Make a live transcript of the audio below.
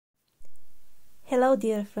Hello,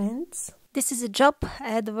 dear friends. This is a job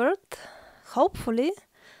advert. Hopefully,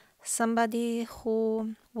 somebody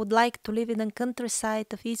who would like to live in the countryside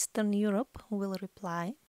of Eastern Europe will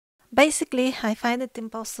reply. Basically, I find it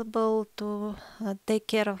impossible to take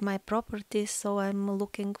care of my property, so I'm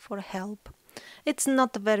looking for help. It's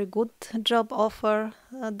not a very good job offer.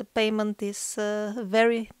 The payment is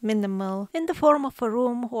very minimal in the form of a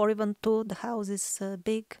room or even two. The house is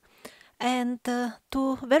big. And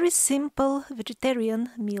two very simple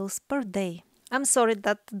vegetarian meals per day. I'm sorry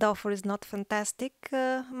that the offer is not fantastic.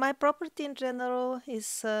 My property in general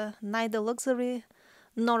is neither luxury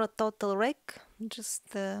nor a total wreck,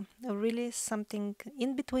 just really something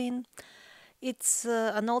in between. It's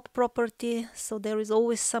an old property, so there is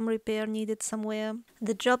always some repair needed somewhere.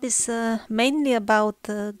 The job is mainly about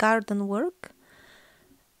garden work.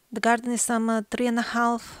 The garden is some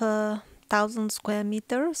 3,500 square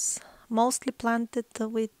meters, mostly planted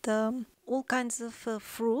with all kinds of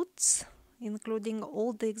fruits, including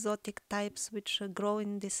all the exotic types which grow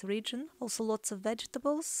in this region. Also lots of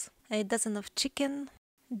vegetables, a dozen of chicken.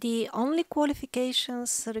 The only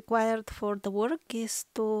qualifications required for the work is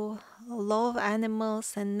to love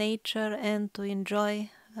animals and nature and to enjoy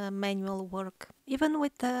manual work. Even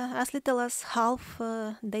with as little as half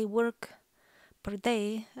day work per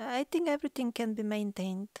day, I think everything can be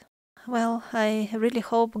maintained. Well, I really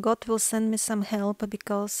hope God will send me some help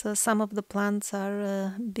because some of the plants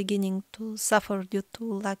are beginning to suffer due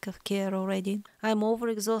to lack of care already. I'm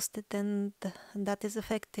overexhausted and that is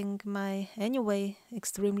affecting my anyway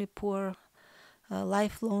extremely poor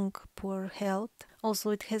lifelong poor health. Also,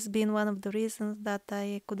 it has been one of the reasons that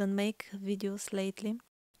I couldn't make videos lately.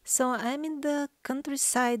 So I'm in the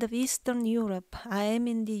countryside of Eastern Europe. I am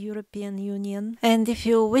in the European Union. And if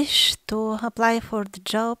you wish to apply for the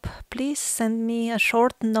job, please send me a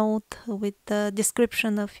short note with the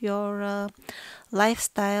description of your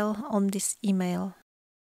lifestyle on this email.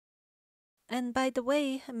 And by the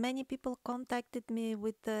way, many people contacted me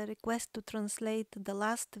with the request to translate the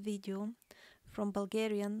last video from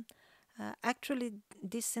Bulgarian. Actually,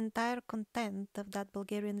 this entire content of that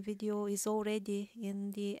Bulgarian video is already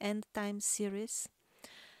in the End Time series.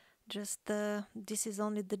 Just this is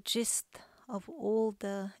only the gist of all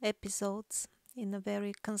the episodes in a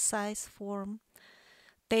very concise form,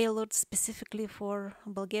 tailored specifically for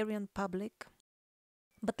Bulgarian public.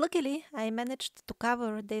 But luckily, I managed to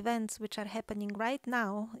cover the events which are happening right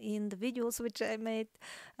now in the videos which I made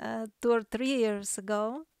 2 or 3 years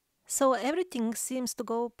ago. So everything seems to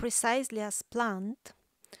go precisely as planned,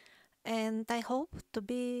 and I hope to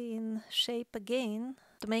be in shape again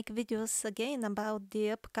to make videos again about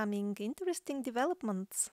the upcoming interesting developments.